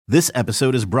This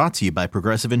episode is brought to you by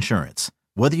Progressive Insurance.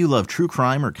 Whether you love true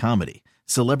crime or comedy,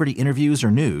 celebrity interviews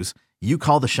or news, you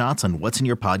call the shots on what's in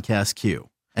your podcast queue.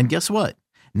 And guess what?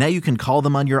 Now you can call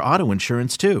them on your auto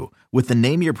insurance too with the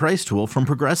Name Your Price tool from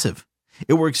Progressive.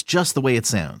 It works just the way it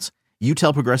sounds. You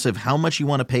tell Progressive how much you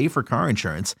want to pay for car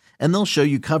insurance, and they'll show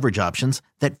you coverage options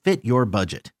that fit your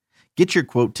budget. Get your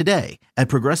quote today at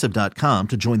Progressive.com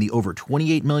to join the over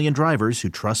 28 million drivers who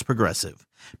trust Progressive.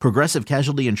 Progressive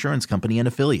Casualty Insurance Company and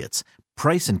Affiliates.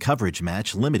 Price and coverage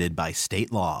match limited by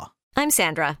state law. I'm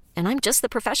Sandra, and I'm just the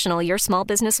professional your small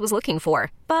business was looking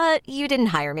for. But you didn't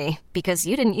hire me because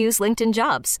you didn't use LinkedIn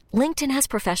Jobs. LinkedIn has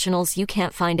professionals you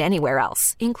can't find anywhere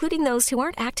else, including those who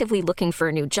aren't actively looking for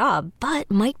a new job, but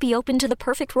might be open to the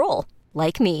perfect role,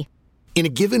 like me. In a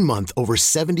given month, over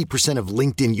 70% of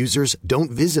LinkedIn users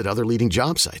don't visit other leading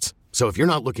job sites. So if you're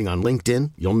not looking on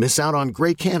LinkedIn, you'll miss out on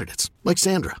great candidates like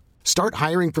Sandra. Start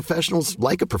hiring professionals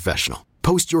like a professional.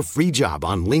 Post your free job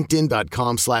on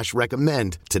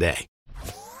linkedin.com/recommend today.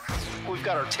 We've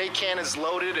got our take cannons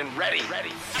loaded and ready.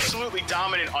 Absolutely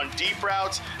dominant on deep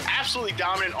routes. Absolutely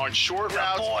dominant on short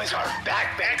routes. Boys are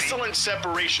back, baby. Excellent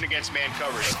separation against man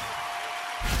coverage.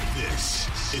 This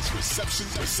is Reception,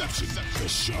 the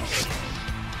show.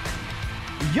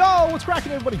 Yo, what's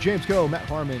cracking, everybody? James Coe, Matt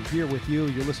Harmon here with you.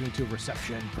 You're listening to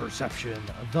Reception, the show.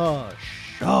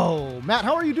 Matt,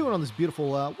 how are you doing on this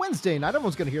beautiful Wednesday night?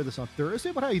 Everyone's going to hear this on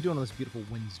Thursday, but how are you doing on this beautiful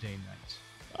Wednesday night?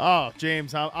 Oh,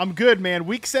 James, I'm good, man.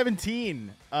 Week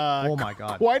 17. Oh my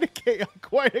God, quite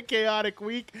a chaotic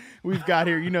week we've got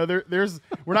here. You know,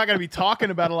 we're not going to be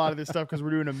talking about a lot of this stuff because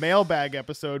we're doing a mailbag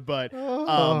episode, but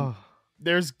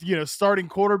there's starting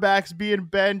quarterbacks being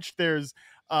benched. There's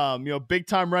big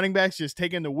time running backs just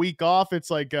taking the week off. It's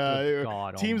like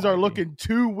teams are looking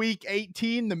to week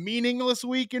 18, the meaningless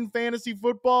week in fantasy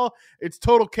football. It's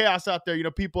total chaos out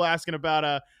there. People asking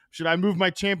about should I move my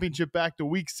championship back to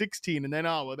week 16? And then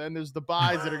then there's the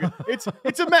buys that are good.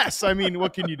 It's a mess. I mean,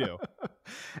 what can you do?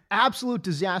 Absolute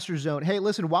disaster zone. Hey,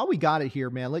 listen, while we got it here,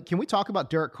 man, can we talk about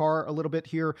Derek Carr a little bit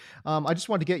here? I just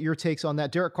wanted to get your takes on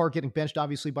that. Derek Carr getting benched,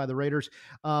 obviously, by the Raiders.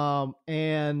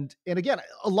 And again,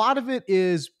 a lot of it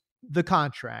is the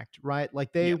contract, right?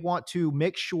 Like they want to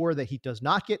make sure that he does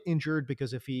not get injured,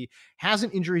 because if he has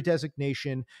an injury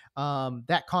designation,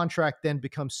 that contract then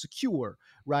becomes secure,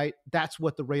 right? That's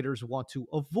what the Raiders want to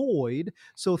avoid.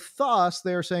 So thus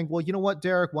they're saying, well, you know what,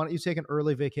 Derek, why don't you take an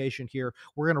early vacation here?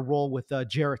 We're going to roll with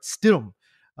Jarrett Stidham.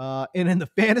 And in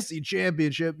the fantasy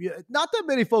championship, not that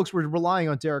many folks were relying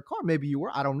on Derek Carr. Maybe you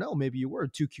were, I don't know. Maybe you were a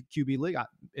 2 QB league.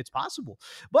 It's possible.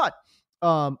 But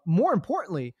more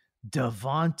importantly,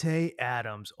 Davante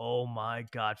Adams. Oh my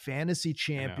God. Fantasy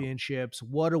championships.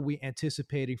 What are we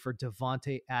anticipating for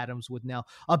Davante Adams with now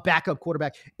a backup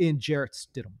quarterback in Jarrett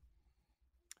Stidham?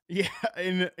 Yeah,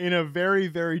 in a very,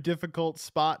 very difficult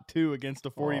spot, too, against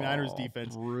the 49ers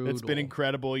defense. Brutal. It's been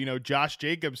incredible. Josh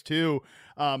Jacobs, too.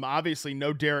 Obviously,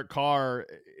 no Derek Carr.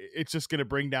 It's just going to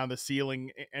bring down the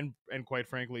ceiling and quite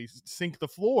frankly, sink the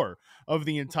floor of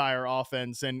the entire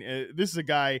offense. And this is a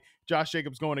guy, Josh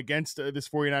Jacobs, going against this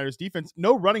 49ers defense.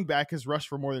 No running back has rushed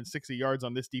for more than 60 yards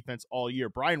on this defense all year.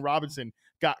 Brian Robinson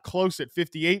got close at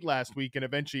 58 last week and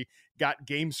eventually got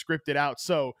game scripted out.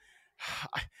 So,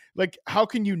 how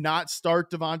can you not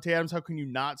start Davante Adams? How can you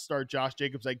not start Josh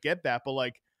Jacobs? I get that, but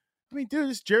dude,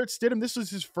 this Jarrett Stidham, this was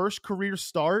his first career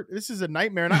start. This is a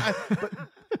nightmare. And but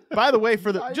by the way,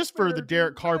 for the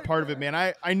Derek Carr part of it, man,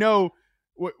 I know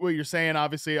what you're saying.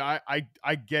 Obviously, I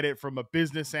get it from a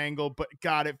business angle, but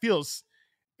God, it does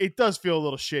feel a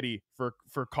little shitty for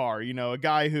Carr. A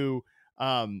guy who,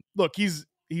 look, he's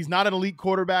not an elite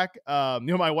quarterback.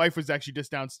 My wife was actually just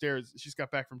downstairs. She's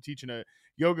got back from teaching a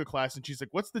yoga class, and she's like,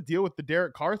 "What's the deal with the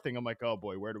Derek Carr thing?" I'm like, "Oh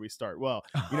boy, where do we start?" Well,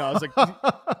 I was like,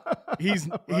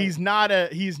 he's not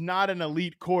an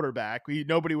elite quarterback.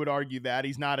 Nobody would argue that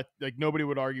nobody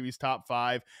would argue he's top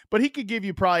 5, but he could give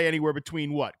you probably anywhere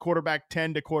between quarterback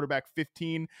 10 to quarterback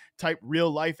 15 type real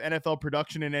life NFL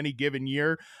production in any given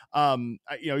year.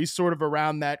 He's sort of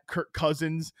around that Kirk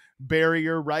Cousins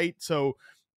barrier, right? So.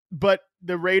 But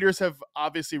the Raiders have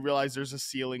obviously realized there's a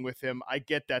ceiling with him. I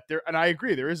get that there, and I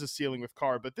agree there is a ceiling with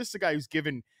Carr, but this is a guy who's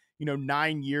given,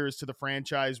 9 years to the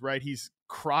franchise, right? He's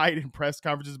cried in press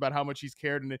conferences about how much he's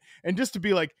cared. And just to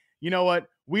be like, you know what?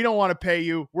 We don't want to pay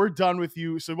you. We're done with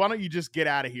you. So why don't you just get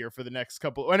out of here for the next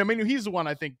couple? And I mean, he's the one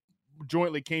I think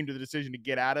jointly came to the decision to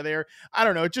get out of there. I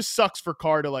don't know. It just sucks for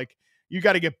Carr to you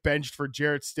got to get benched for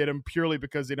Jarrett Stidham purely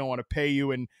because they don't want to pay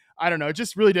you. And I don't know. It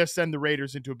just really does send the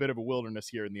Raiders into a bit of a wilderness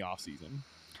here in the offseason.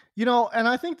 And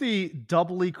I think the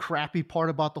doubly crappy part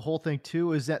about the whole thing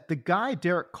too is that the guy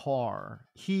Derek Carr,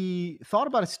 he thought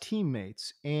about his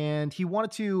teammates and he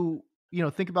wanted to,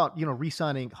 think about,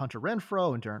 re-signing Hunter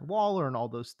Renfrow and Darren Waller and all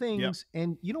those Yep. things.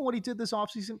 And you know what he did this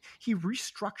offseason? He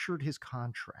restructured his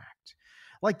contract.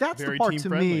 Like that's the Very part team to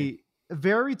friendly. me.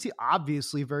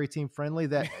 Obviously very team friendly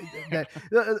that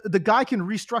the guy can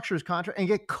restructure his contract and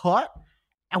get cut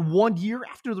and 1 year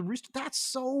after the restart.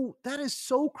 That is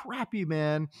so crappy,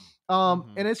 man.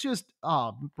 And it's just,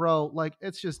 bro, like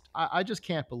it's just, I just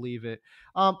can't believe it.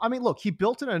 I mean, look, he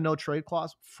built in a no trade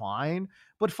clause, fine,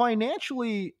 but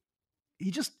financially, he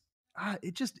just,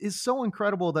 it just is so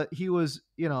incredible that he was,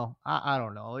 I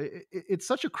don't know. It's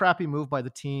such a crappy move by the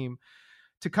team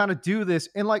to kind of do this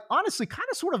and like honestly kind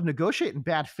of sort of negotiate in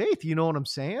bad faith. You know what I'm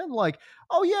saying? Like,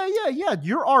 oh yeah,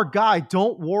 you're our guy.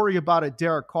 Don't worry about it,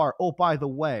 Derek Carr. Oh, by the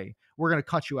way, we're gonna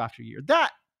cut you after a year.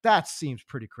 That seems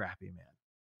pretty crappy, man.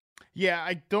 Yeah,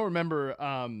 I don't remember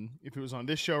if it was on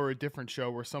this show or a different show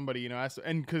where somebody, asked,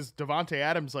 and because Davante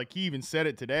Adams, like he even said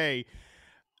it today,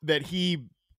 that he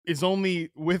is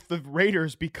only with the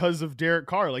Raiders because of Derek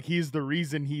Carr. Like he's the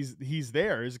reason he's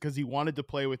there is because he wanted to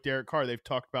play with Derek Carr. They've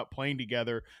talked about playing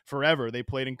together forever. They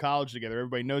played in college together.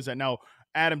 Everybody knows that. Now,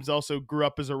 Adams also grew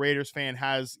up as a Raiders fan,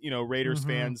 has, Raiders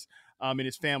fans in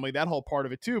his family, that whole part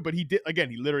of it too. But he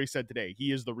literally said today,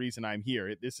 he is the reason I'm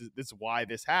here. This is why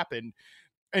this happened.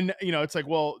 And, it's like,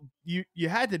 well, you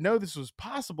had to know this was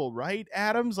possible, right,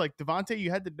 Adams? Like, Davante,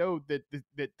 you had to know that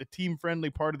the team-friendly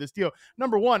part of this deal.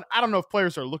 Number one, I don't know if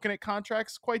players are looking at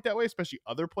contracts quite that way, especially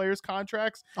other players'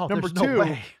 contracts. Oh, Number there's two, no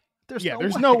way.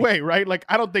 There's no way, right? Like,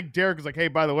 I don't think Derek is like, hey,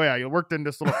 by the way, I worked in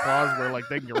this little clause where, like,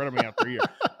 they can get rid of me after a year.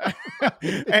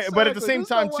 Exactly. But at the same There's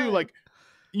time, no too, way. like,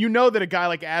 that a guy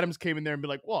like Adams came in there and be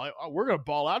like, well, we're going to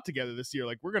ball out together this year.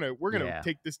 Like, we're going to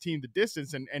take this team the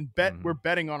distance and bet we're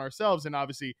betting on ourselves. And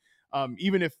obviously,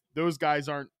 even if those guys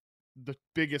aren't the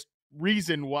biggest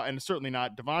reason why, and certainly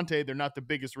not Davante, they're not the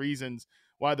biggest reasons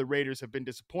why the Raiders have been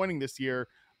disappointing this year.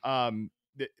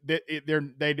 They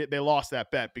lost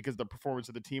that bet because of the performance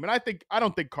of the team. And I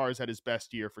don't think Carr's had his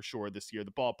best year for sure this year.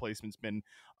 The ball placement's been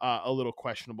a little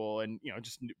questionable and,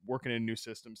 just working in a new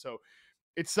system. So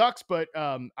it sucks, but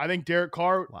I think Derek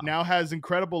Carr now has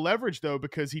incredible leverage though,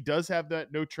 because he does have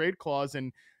that no trade clause,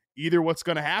 and either what's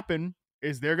going to happen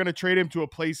is they're going to trade him to a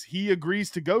place he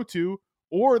agrees to go to,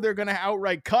 or they're going to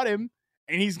outright cut him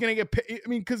and he's going to get paid. I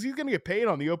mean, because he's going to get paid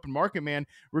on the open market, man,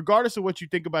 regardless of what you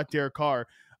think about Derek Carr.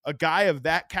 A guy of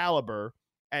that caliber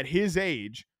at his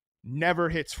age never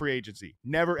hits free agency.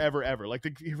 Never, ever, ever. Like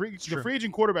the free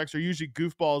agent quarterbacks are usually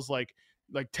goofballs like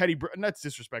Teddy, and that's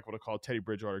disrespectful to call Teddy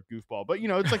Bridgewater a goofball, but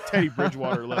it's like Teddy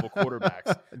Bridgewater level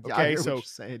quarterbaks. Okay, so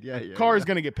Carr is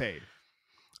going to get paid.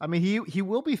 I mean, he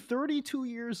will be 32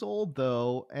 years old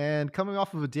though, and coming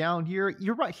off of a down year,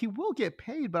 you're right, he will get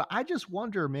paid, but I just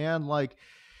wonder, man, like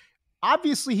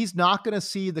obviously he's not going to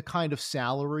see the kind of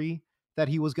salary that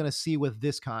he was going to see with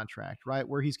this contract, right?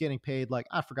 Where he's getting paid like,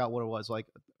 I forgot what it was, like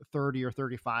 30 or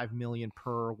 35 million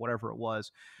per whatever it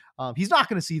was. He's not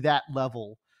going to see that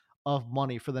level of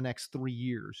money for the next 3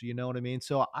 years. You know what I mean?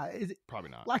 So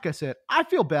Probably not. Like I said, I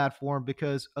feel bad for him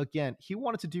because again, he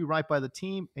wanted to do right by the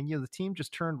team, and the team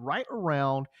just turned right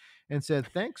around and said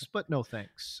thanks, but no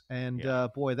thanks. And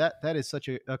boy, that is such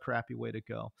a crappy way to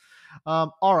go.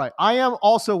 All right, I am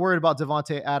also worried about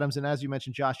Davante Adams, and as you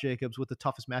mentioned, Josh Jacobs with the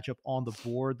toughest matchup on the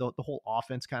board. The whole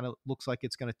offense kind of looks like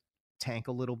it's going to tank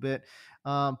a little bit,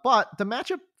 but the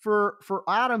matchup for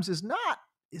Adams is not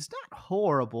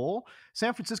horrible.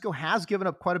 San Francisco has given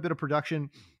up quite a bit of production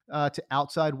to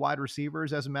outside wide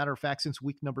receivers. As a matter of fact, since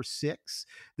week number 6,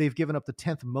 they've given up the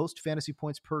 10th most fantasy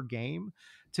points per game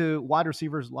to wide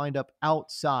receivers lined up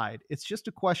outside. It's just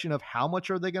a question of how much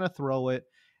are they going to throw it?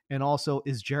 And also,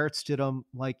 is Jarrett Stidham,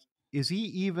 is he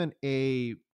even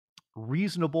a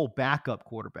reasonable backup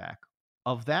quarterback?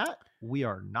 Of that, we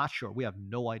are not sure. We have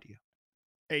no idea.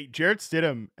 Hey, Jarrett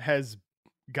Stidham has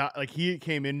he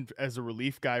came in as a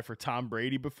relief guy for Tom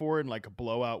Brady before in like a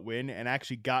blowout win, and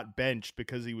actually got benched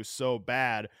because he was so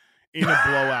bad in a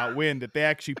blowout win that they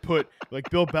actually put, like,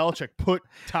 Bill Belichick put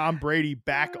Tom Brady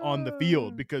back on the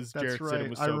field because Jarrett Stidham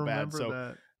was so bad.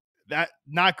 So that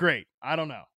not great. I don't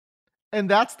know. And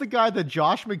that's the guy that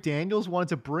Josh McDaniels wanted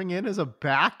to bring in as a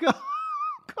backup.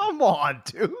 Come on,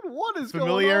 dude. What is going on?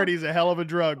 Familiarity is a hell of a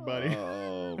drug, buddy.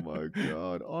 Oh my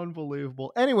God.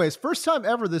 Unbelievable. Anyways, first time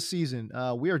ever this season,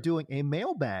 we are doing a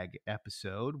mailbag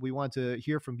episode. We want to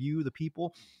hear from you, the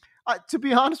people. To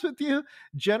be honest with you,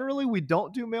 generally we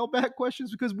don't do mailbag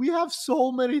questions because we have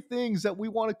so many things that we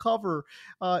want to cover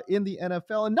in the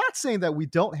NFL. And not saying that we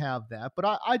don't have that,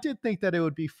 but I did think that it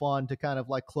would be fun to kind of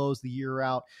like close the year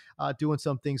out doing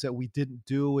some things that we didn't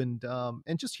do, and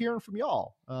just hearing from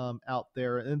y'all out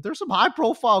there. And there's some high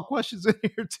profile questions in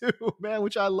here too, man,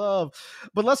 which I love.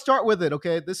 But let's start with it.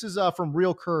 Okay, this is from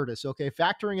Real Curtis. Okay,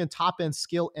 factoring in top end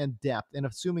skill and depth and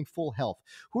assuming full health,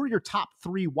 who are your top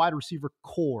 3 wide receiver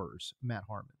cores, Matt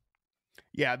Harmon?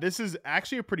 Yeah, this is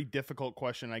actually a pretty difficult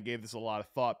question. I gave this a lot of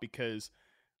thought because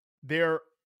there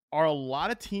are a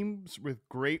lot of teams with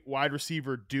great wide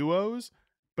receiver duos,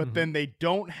 but then they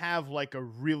don't have like a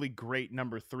really great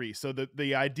number 3. So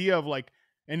the idea of like,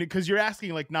 and because you're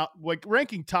asking like not like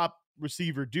ranking top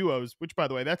receiver duos, which by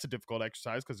the way, that's a difficult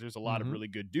exercise because there's a lot of really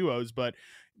good duos, but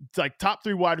it's like top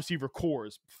 3 wide receiver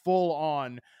cores full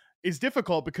on is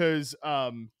difficult because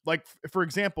like for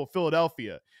example,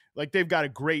 Philadelphia, like they've got a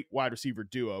great wide receiver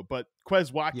duo, but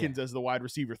Quez Watkins as the wide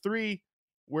receiver 3,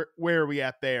 where are we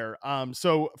at there?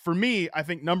 So for me, I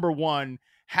think number 1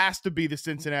 has to be the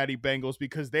Cincinnati Bengals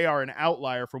because they are an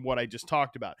outlier from what I just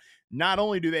talked about. Not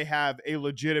only do they have a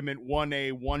legitimate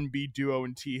 1A, 1B duo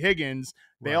in T. Higgins,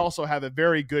 they also have a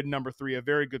very good number 3, a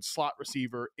very good slot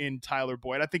receiver in Tyler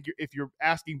Boyd. I think if you're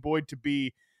asking Boyd to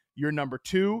be your number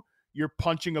 2, you're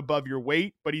punching above your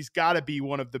weight, but he's got to be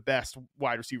one of the best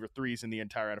wide receiver 3s in the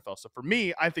entire NFL. So for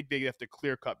me, I think they have to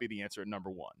clear cut be the answer at number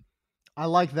 1. I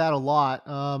like that a lot.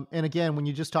 And again, when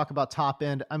you just talk about top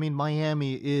end, I mean,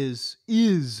 Miami is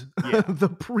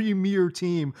the premier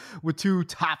team with 2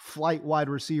 top flight wide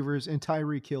receivers in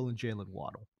Tyreek Hill and Jalen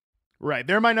Waddle. Right.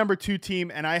 They're my number 2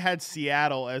 team, and I had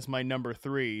Seattle as my number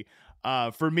 3.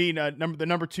 For me, the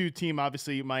number 2 team,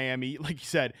 obviously Miami, like you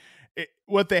said,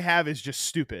 what they have is just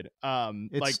stupid.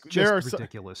 It's like just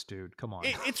ridiculous, dude. Come on.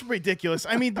 It's ridiculous.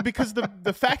 I mean, because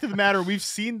the fact of the matter, we've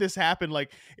seen this happen.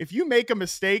 Like if you make a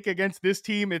mistake against this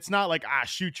team, it's not like,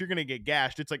 shoot, you're going to get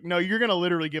gashed. It's like, no, you're going to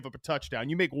literally give up a touchdown.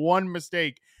 You make one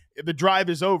mistake, the drive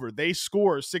is over. They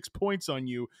score 6 points on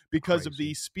you because of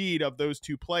the speed of those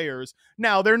 2 players.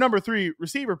 Now their number 3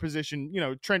 receiver position,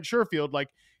 Trent Sherfield, like,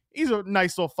 he's a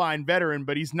nice little fine veteran,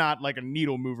 but he's not like a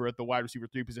needle mover at the wide receiver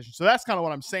 3 position. So that's kind of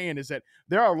what I'm saying is that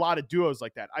there are a lot of duos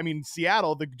like that. I mean,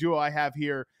 Seattle, the duo I have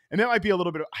here, and that might be a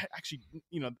little bit of, actually,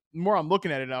 the more I'm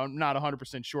looking at it, I'm not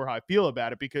 100% sure how I feel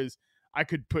about it because I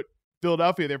could put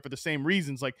Philadelphia there for the same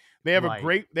reasons. Like they have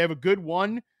they have a good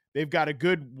 1. They've got a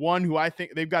good 1 who I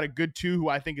think they've got a good 2 who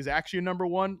I think is actually a number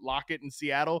 1, Lockett in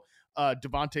Seattle,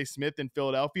 Devontae Smith in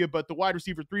Philadelphia. But the wide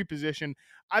receiver 3 position,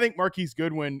 I think Marquise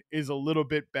Goodwin is a little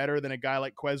bit better than a guy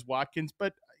like Quez Watkins,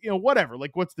 but whatever,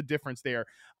 like what's the difference there?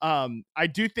 I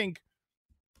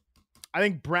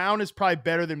think Brown is probably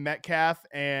better than Metcalf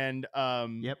and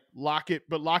Lockett,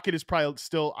 but Lockett is probably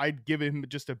still, I'd give him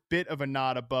just a bit of a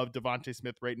nod above Devontae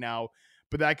Smith right now.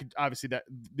 But that could obviously that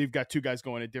they've got 2 guys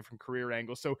going at different career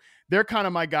angles. So they're kind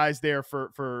of my guys there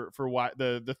for what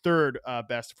the third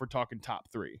best if we're talking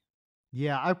top 3.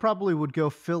 Yeah, I probably would go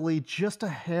Philly just a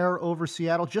hair over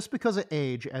Seattle just because of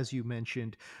age, as you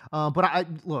mentioned. But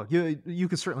look, you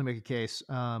could certainly make a case,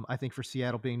 I think, for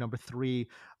Seattle being number 3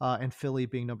 and Philly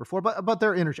being number 4. But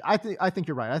they're I think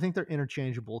you're right. I think they're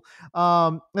interchangeable.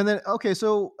 And then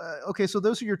so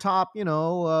those are your top,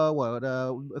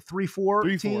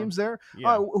 3-4 teams there.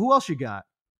 Yeah. Who else you got?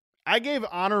 I gave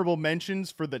honorable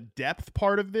mentions for the depth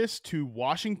part of this to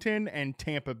Washington and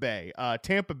Tampa Bay.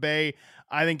 Tampa Bay,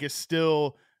 I think, is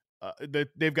still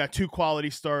they've got 2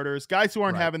 quality starters, guys who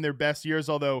aren't having their best years.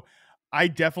 Although I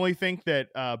definitely think that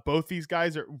both these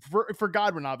guys are for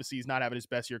Godwin. Obviously, he's not having his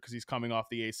best year because he's coming off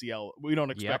the ACL. We don't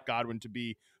expect Godwin to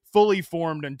be fully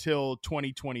formed until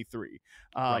 2023.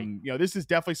 This is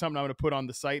definitely something I'm going to put on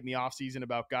the site in the offseason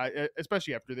about guys,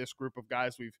 especially after this group of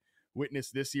guys we've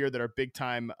witnessed this year that are big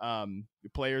time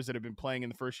players that have been playing in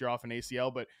the first year off an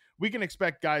ACL, but we can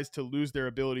expect guys to lose their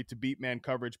ability to beat man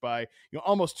coverage by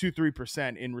almost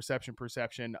 2-3% in reception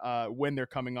perception when they're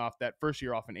coming off that first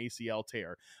year off an ACL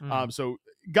tear. So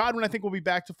Godwin, I think, will be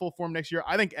back to full form next year.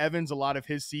 I think Evans, a lot of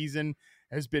his season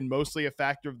has been mostly a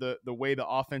factor of the way the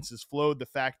offense has flowed, the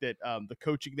fact that the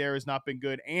coaching there has not been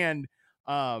good, and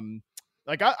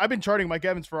I've been charting Mike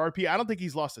Evans for RP. I don't think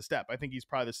he's lost a step. I think he's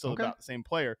probably still about the same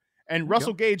player. And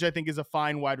Russell Gage, I think, is a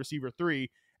fine wide receiver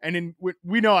 3. And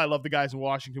we know I love the guys in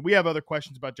Washington. We have other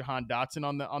questions about Jahan Dotson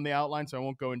on the outline, so I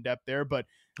won't go in depth there. But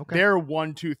their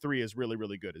 1, 2, 3 is really,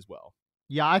 really good as well.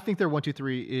 Yeah, I think their 1, 2,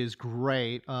 3 is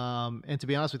great. And to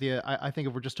be honest with you, I think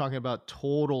if we're just talking about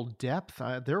total depth,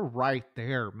 they're right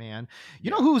there, man.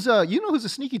 You know who's a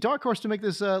sneaky dark horse to make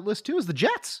this list too is the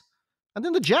Jets. And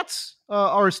then the Jets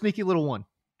are a sneaky little one.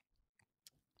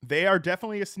 they are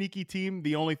definitely a sneaky team.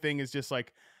 The only thing is just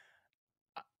like,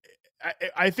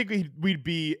 I think we'd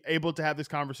be able to have this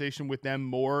conversation with them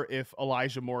more if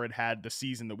Elijah Moore had the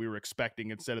season that we were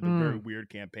expecting instead of the very weird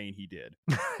campaign he did.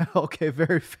 Okay,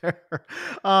 very fair.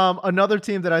 Another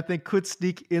team that I think could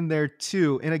sneak in there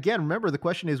too. And again, remember, the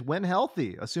question is when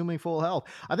healthy, assuming full health.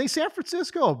 I think San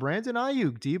Francisco, Brandon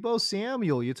Ayuk, Deebo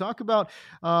Samuel. You talk about,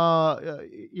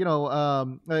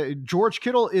 George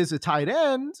Kittle is a tight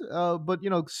end, but,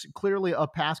 clearly a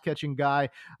pass catching guy.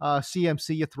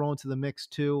 CMC you throw into the mix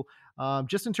too.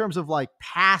 Just in terms of like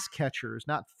pass catchers,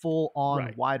 not full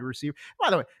on wide receiver.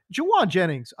 By the way, Juwan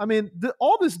Jennings, I mean,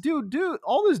 all this dude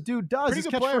does is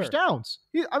catch first downs.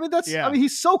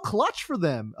 He's so clutch for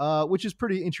them, which is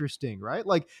pretty interesting, right?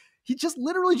 Like he just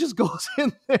literally just goes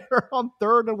in there on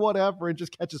third and whatever and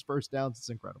just catches first downs. It's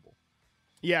incredible.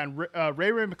 Yeah, and Ray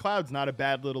McLeod's not a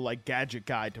bad little like gadget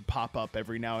guy to pop up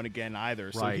every now and again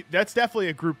either. So that's definitely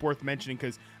a group worth mentioning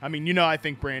because, I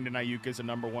think Brandon Ayuk is a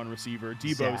number one receiver.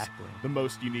 Deebo's the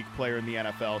most unique player in the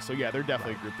NFL. So, yeah, they're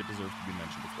definitely a group that deserves to be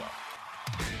mentioned as well.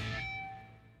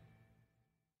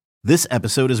 This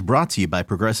episode is brought to you by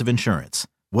Progressive Insurance.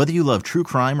 Whether you love true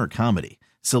crime or comedy,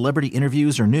 celebrity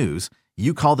interviews or news,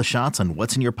 you call the shots on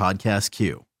what's in your podcast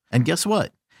queue. And guess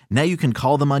what? Now you can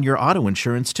call them on your auto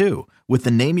insurance too with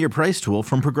the Name Your Price tool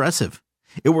from Progressive.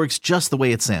 It works just the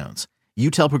way it sounds. You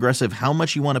tell Progressive how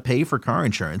much you want to pay for car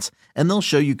insurance, and they'll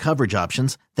show you coverage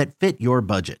options that fit your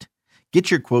budget. Get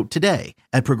your quote today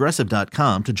at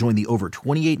Progressive.com to join the over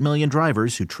 28 million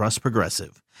drivers who trust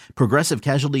Progressive. Progressive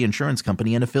Casualty Insurance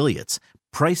Company and Affiliates.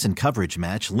 Price and coverage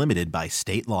match limited by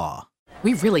state law.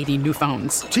 We really need new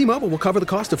phones. T-Mobile will cover the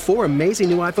cost of 4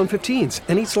 amazing new iPhone 15s,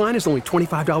 and each line is only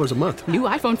 $25 a month. New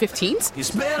iPhone 15s?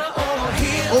 It's better over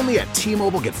here. Only at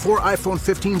T-Mobile, get 4 iPhone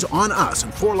 15s on us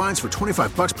and 4 lines for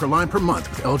 $25 per line per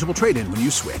month with eligible trade-in when you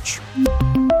switch.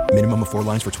 Minimum of 4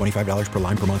 lines for $25 per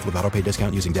line per month with autopay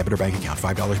discount using debit or bank account.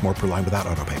 $5 more per line without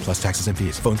autopay, plus taxes and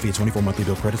fees. Phone fee at 24 monthly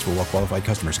bill credits for well-qualified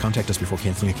customers. Contact us before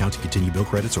canceling account to continue bill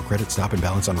credits or credit stop and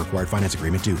balance on required finance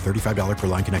agreement due. $35 per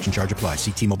line connection charge applies.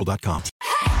 See T-Mobile.com.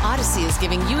 Odyssey is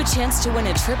giving you a chance to win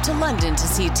a trip to London to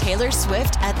see Taylor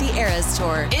Swift at the Eras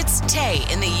Tour. It's Tay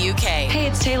in the UK. Hey,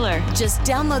 it's Taylor. Just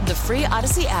download the free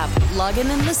Odyssey app, log in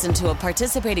and listen to a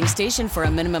participating station for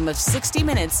a minimum of 60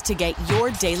 minutes to get your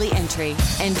daily entry.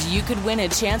 And you could win a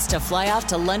chance to fly off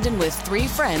to London with 3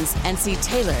 friends and see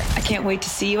Taylor. I can't wait to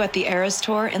see you at the Eras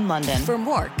Tour in London. For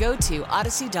more, go to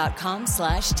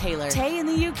odyssey.com/Taylor. Tay in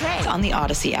the UK. It's on the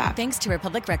Odyssey app. Thanks to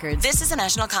Republic Records. This is a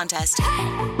national contest.